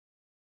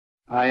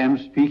I am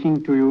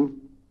speaking to you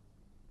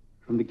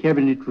from the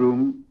Cabinet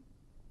Room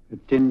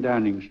at 10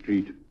 Downing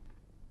Street.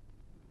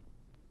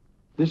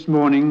 This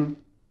morning,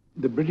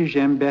 the British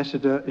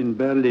ambassador in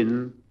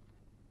Berlin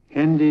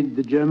handed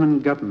the German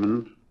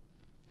government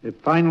a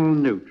final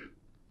note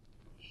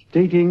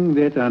stating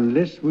that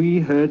unless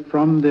we heard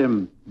from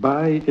them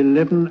by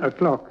 11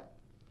 o'clock,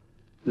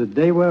 that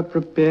they were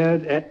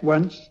prepared at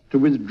once to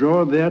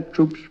withdraw their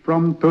troops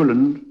from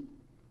Poland,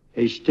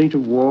 a state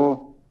of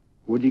war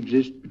would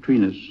exist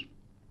between us.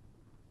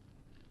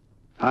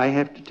 I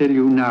have to tell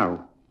you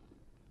now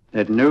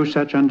that no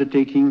such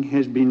undertaking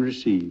has been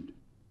received,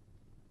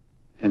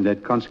 and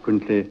that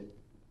consequently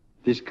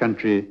this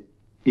country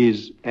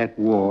is at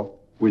war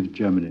with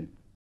Germany.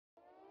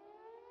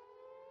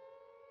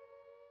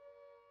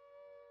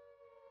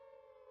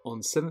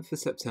 On 7th of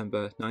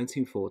September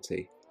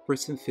 1940,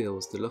 Britain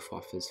feels the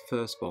Luftwaffe's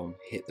first bomb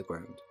hit the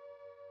ground.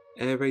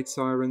 Air raid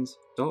sirens,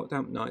 dark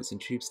damp nights in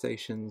tube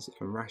stations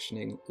and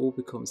rationing all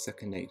become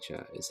second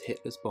nature as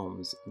Hitler's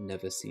bombs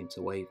never seem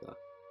to waver.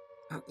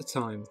 At the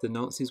time, the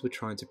Nazis were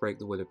trying to break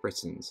the will of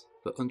Britons,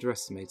 but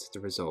underestimated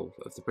the resolve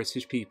of the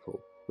British people,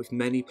 with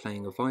many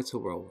playing a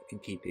vital role in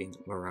keeping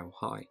morale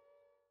high.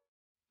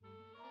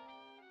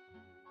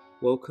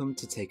 Welcome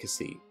to Take a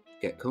Seat.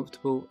 Get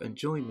comfortable and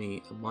join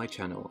me and my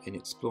channel in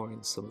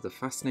exploring some of the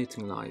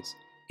fascinating lives,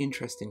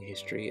 interesting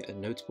history and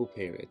notable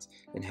periods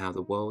in how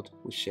the world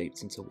was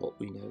shaped into what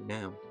we know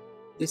now.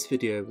 This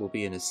video will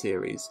be in a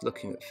series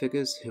looking at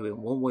figures who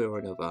in one way or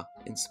another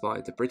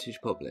inspired the British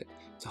public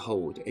to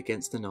hold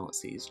against the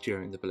Nazis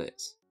during the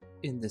Blitz.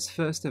 In this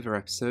first ever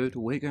episode,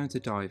 we're going to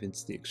dive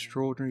into the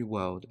extraordinary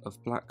world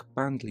of black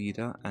band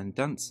leader and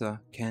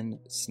dancer Ken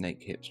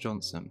Snakehips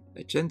Johnson,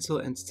 a gentle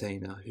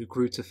entertainer who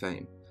grew to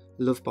fame,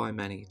 loved by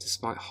many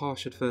despite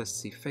harsh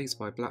adversity faced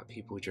by black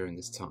people during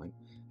this time,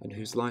 and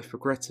whose life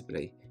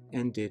regrettably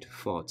ended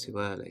far too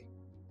early.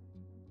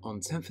 On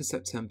 10th of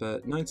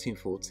September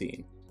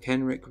 1914,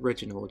 Kenrick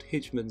Reginald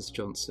Hidgmans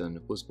Johnson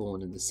was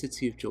born in the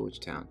city of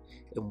Georgetown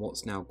in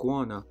what's now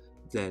Guyana,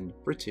 then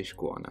British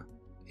Guiana.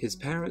 His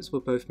parents were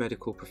both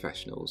medical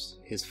professionals.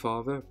 His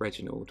father,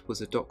 Reginald,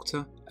 was a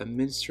doctor and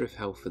Minister of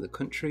Health for the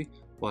country,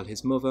 while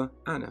his mother,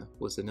 Anna,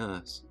 was a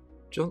nurse.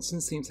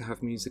 Johnson seemed to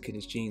have music in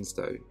his genes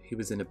though. He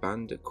was in a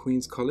band at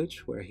Queen's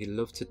College where he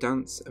loved to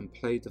dance and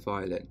played the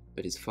violin,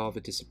 but his father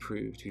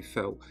disapproved, who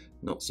felt,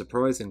 not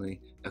surprisingly,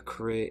 a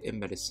career in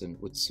medicine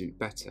would suit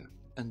better.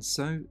 And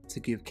so, to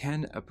give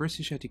Ken a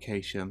British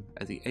education,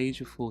 at the age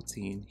of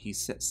 14 he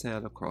set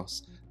sail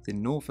across the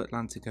North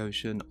Atlantic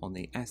Ocean on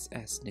the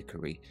SS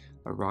Nickerie,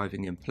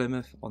 arriving in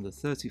Plymouth on the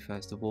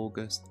 31st of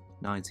August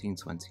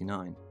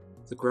 1929.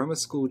 The grammar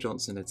school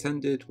Johnson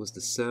attended was the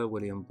Sir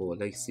William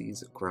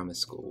Borlace's Grammar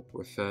School,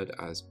 referred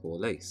as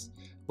Borlace,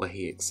 where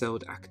he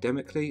excelled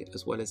academically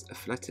as well as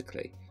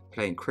athletically,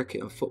 playing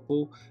cricket and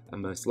football,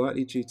 and most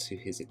likely due to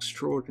his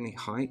extraordinary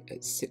height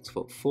at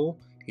 6'4",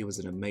 he was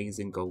an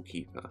amazing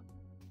goalkeeper.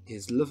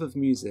 His love of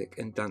music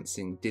and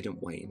dancing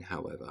didn't wane,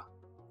 however.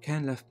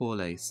 Ken left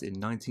Borlace in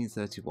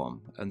 1931,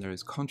 and there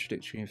is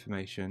contradictory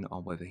information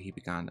on whether he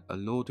began a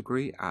law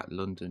degree at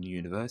London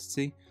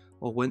University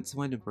or went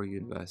to Edinburgh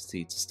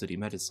University to study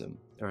medicine.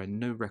 There are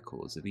no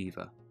records of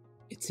either.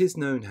 It is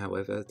known,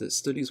 however, that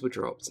studies were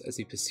dropped as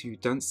he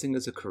pursued dancing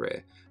as a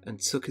career and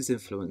took his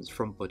influence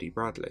from Buddy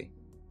Bradley.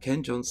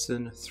 Ken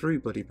Johnson, through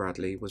Buddy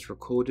Bradley, was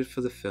recorded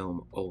for the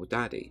film Old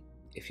Daddy.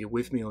 If you're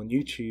with me on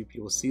YouTube,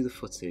 you will see the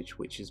footage,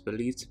 which is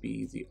believed to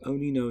be the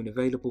only known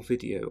available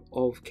video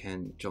of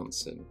Ken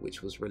Johnson,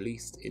 which was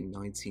released in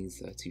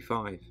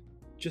 1935.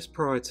 Just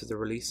prior to the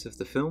release of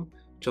the film,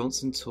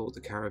 Johnson toured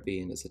the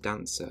Caribbean as a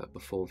dancer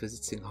before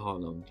visiting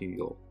Harlem, New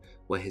York,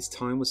 where his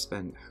time was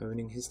spent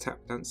honing his tap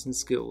dancing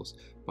skills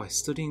by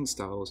studying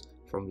styles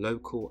from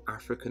local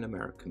African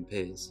American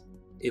peers.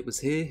 It was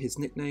here his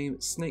nickname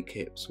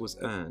Snakehips was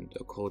earned,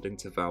 according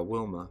to Val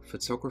Wilmer,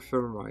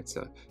 photographer and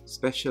writer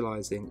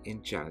specialising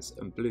in jazz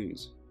and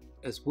blues.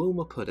 As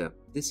Wilmer put it,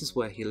 this is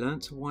where he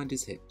learned to wind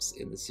his hips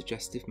in the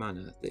suggestive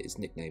manner that his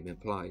nickname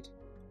implied.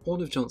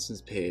 One of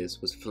Johnson's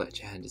peers was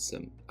Fletcher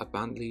Henderson, a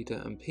band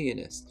leader and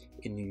pianist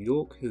in New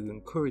York who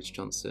encouraged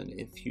Johnson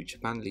in future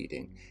band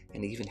leading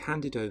and even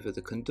handed over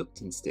the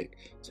conducting stick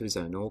to his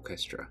own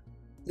orchestra.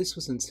 This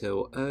was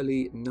until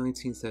early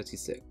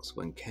 1936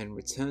 when Ken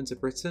returned to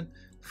Britain.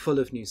 Full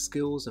of new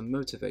skills and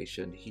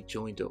motivation, he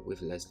joined up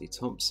with Leslie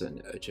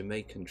Thompson, a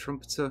Jamaican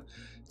trumpeter,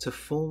 to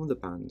form the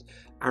band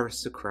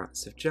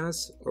Aristocrats of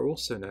Jazz, or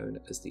also known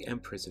as the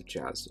Emperors of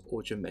Jazz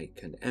or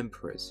Jamaican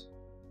Emperors.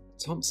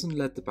 Thompson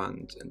led the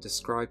band and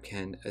described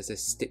Ken as a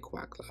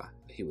stick-waggler.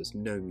 He was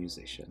no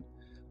musician,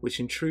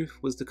 which in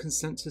truth was the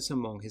consensus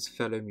among his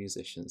fellow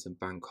musicians and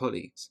band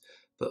colleagues.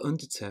 But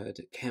undeterred,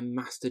 Ken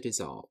mastered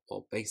his art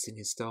while basing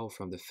his style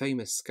from the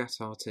famous scat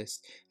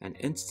artist and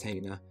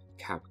entertainer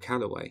Cab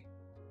Calloway.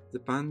 The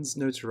band's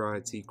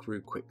notoriety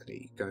grew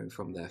quickly, going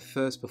from their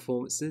first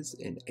performances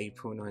in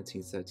April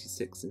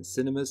 1936 in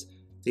cinemas.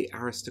 The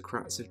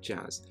Aristocrats of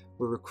Jazz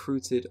were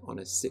recruited on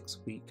a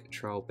 6-week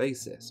trial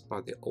basis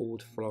by the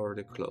Old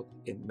Florida Club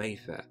in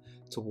Mayfair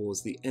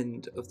towards the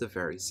end of the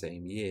very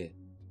same year.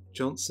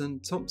 Johnson,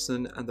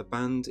 Thompson and the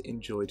band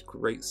enjoyed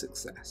great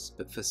success,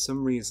 but for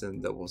some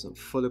reason there wasn't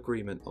full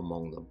agreement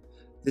among them.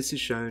 This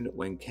is shown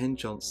when Ken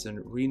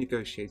Johnson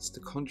renegotiates the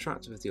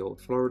contract with the old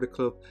Florida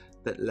club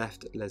that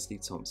left Leslie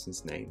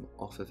Thompson's name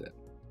off of it.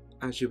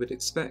 As you would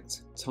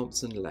expect,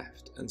 Thompson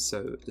left, and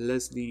so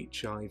Leslie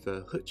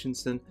Jiver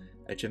Hutchinson,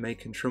 a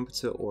Jamaican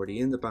trumpeter already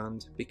in the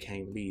band,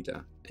 became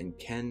leader, and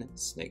Ken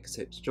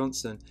Snakehips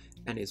Johnson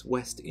and his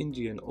West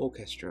Indian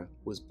Orchestra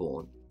was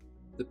born.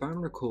 The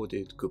band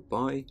recorded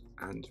Goodbye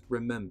and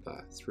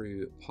Remember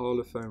through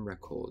Parlophone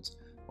Records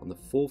on the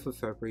 4th of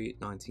February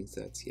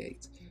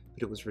 1938,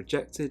 but it was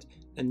rejected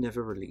and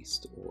never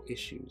released or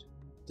issued.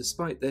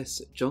 Despite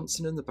this,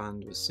 Johnson and the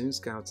band were soon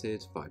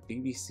scouted by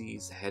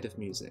BBC's head of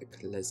music,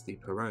 Leslie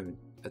Perrone,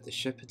 at the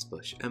Shepherd's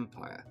Bush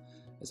Empire.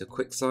 As a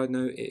quick side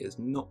note, it has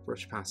not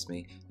brushed past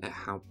me at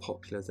how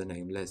popular the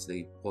name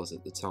Leslie was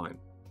at the time.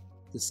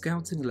 The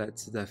scouting led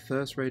to their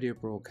first radio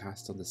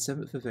broadcast on the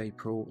 7th of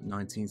April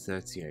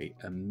 1938,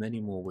 and many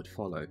more would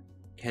follow.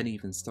 Ken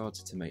even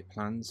started to make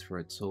plans for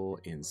a tour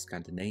in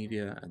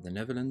Scandinavia and the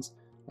Netherlands,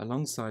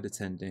 alongside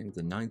attending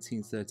the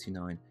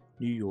 1939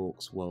 New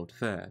York's World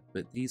Fair,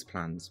 but these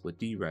plans were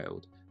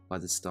derailed by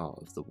the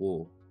start of the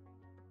war.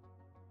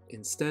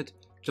 Instead,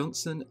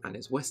 Johnson and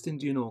his West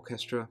Indian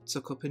Orchestra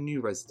took up a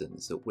new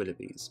residence at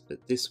Willoughby's,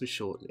 but this was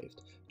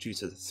short-lived due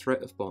to the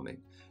threat of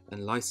bombing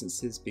and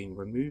licenses being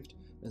removed,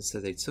 and so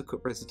they took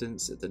up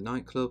residence at the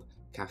nightclub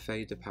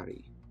Café de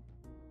Paris.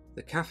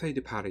 The Café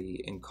de Paris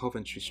in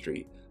Coventry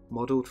Street,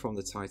 modelled from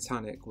the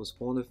Titanic, was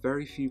one of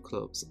very few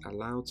clubs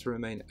allowed to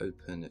remain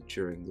open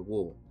during the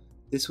war.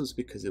 This was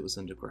because it was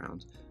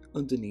underground,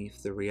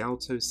 underneath the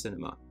Rialto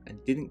cinema,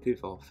 and didn't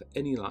give off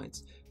any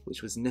light,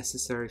 which was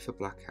necessary for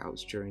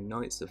blackouts during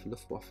nights of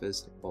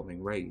Luftwaffe's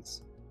bombing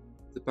raids.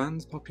 The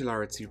band's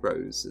popularity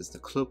rose as the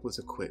club was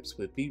equipped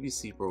with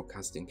BBC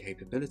broadcasting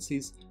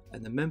capabilities,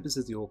 and the members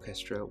of the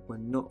orchestra were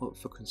not up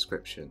for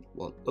conscription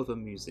while other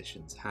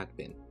musicians had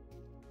been.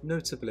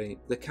 Notably,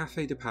 the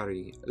Café de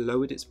Paris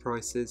lowered its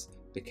prices,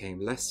 became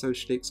less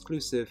socially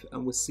exclusive,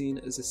 and was seen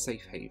as a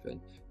safe haven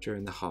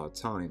during the hard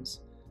times.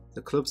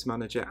 The club's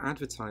manager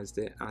advertised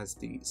it as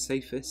the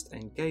safest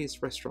and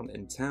gayest restaurant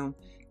in town,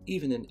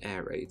 even in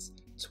air raids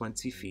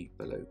 20 feet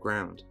below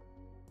ground.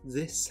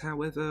 This,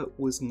 however,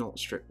 was not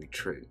strictly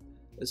true,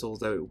 as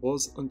although it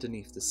was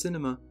underneath the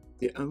cinema,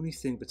 the only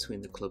thing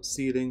between the club's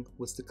ceiling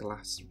was the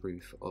glass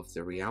roof of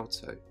the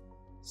Rialto.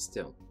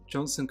 Still,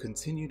 Johnson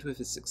continued with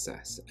his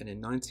success, and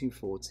in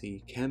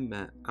 1940 Ken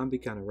met and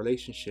began a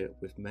relationship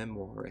with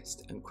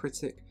memoirist and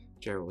critic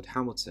Gerald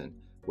Hamilton,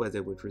 where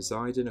they would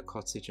reside in a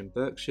cottage in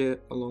Berkshire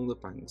along the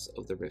banks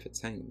of the River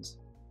Thames.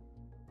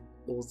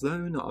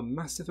 Although not a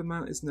massive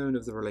amount is known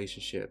of the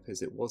relationship,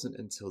 as it wasn't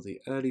until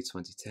the early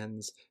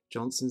 2010s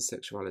Johnson's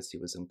sexuality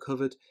was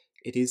uncovered,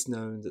 it is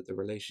known that the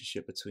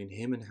relationship between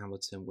him and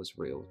Hamilton was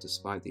real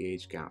despite the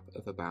age gap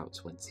of about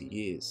 20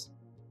 years.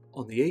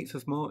 On the 8th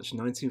of March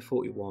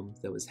 1941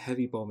 there was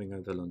heavy bombing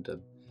over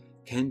London.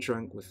 Ken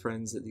drank with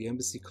friends at the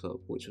Embassy Club,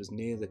 which was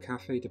near the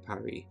Café de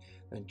Paris,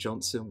 and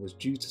Johnson was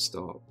due to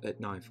start at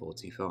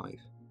 9:45.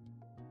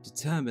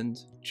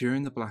 Determined,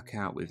 during the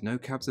blackout with no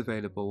cabs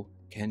available,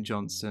 Ken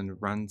Johnson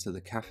ran to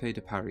the Café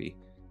de Paris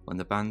when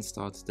the band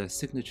started their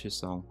signature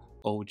song,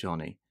 Old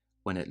Johnny,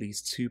 when at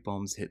least 2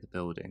 bombs hit the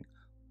building,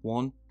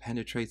 one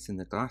penetrating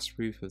the glass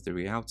roof of the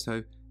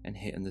Rialto and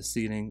hitting the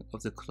ceiling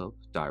of the club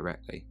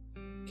directly.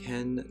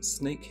 Ken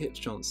Snakehips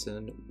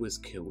Johnson was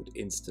killed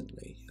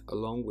instantly,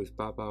 along with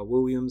Baba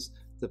Williams,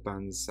 the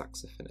band's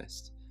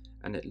saxophonist,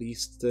 and at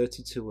least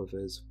 32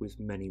 others, with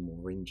many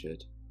more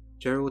injured.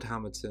 Gerald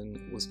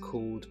Hamilton was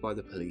called by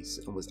the police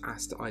and was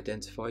asked to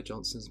identify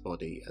Johnson's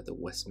body at the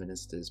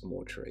Westminster's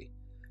mortuary.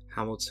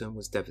 Hamilton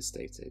was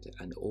devastated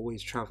and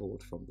always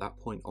travelled from that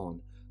point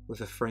on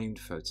with a framed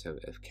photo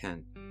of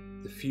Ken.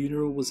 The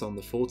funeral was on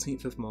the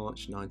 14th of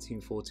March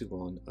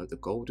 1941 at the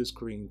Golders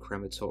Green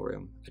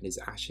Crematorium, and his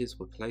ashes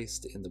were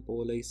placed in the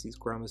Borlaces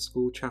Grammar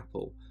School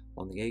Chapel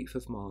on the 8th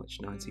of March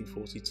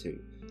 1942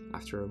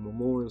 after a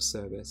memorial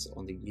service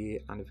on the year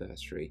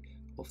anniversary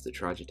of the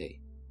tragedy.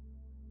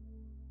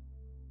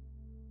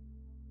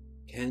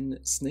 Ken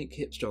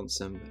Snakehips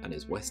Johnson and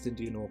his West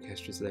Indian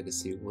Orchestra's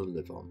legacy will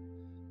live on.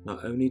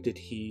 Not only did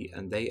he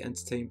and they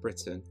entertain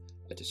Britain,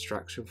 a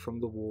distraction from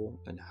the war,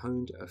 and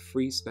honed a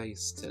free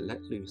space to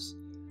let loose,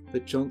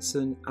 but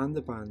Johnson and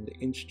the band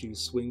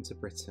introduced swing to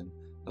Britain,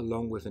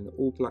 along with an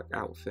all-black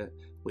outfit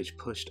which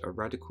pushed a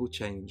radical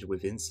change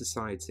within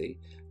society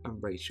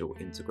and racial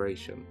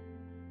integration.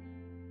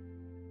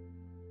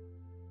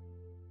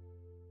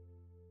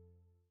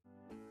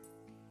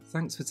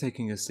 Thanks for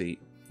taking a seat.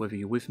 Whether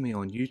you're with me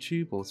on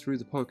YouTube or through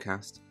the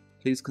podcast,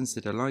 please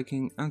consider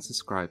liking and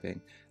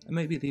subscribing, and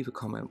maybe leave a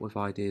comment with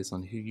ideas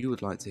on who you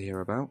would like to hear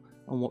about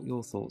and what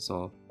your thoughts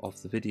are of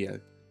the video.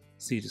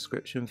 See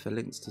description for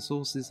links to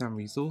sources and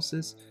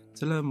resources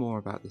to learn more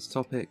about this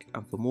topic,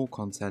 and for more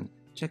content,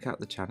 check out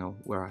the channel,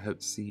 where I hope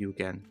to see you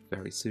again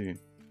very soon.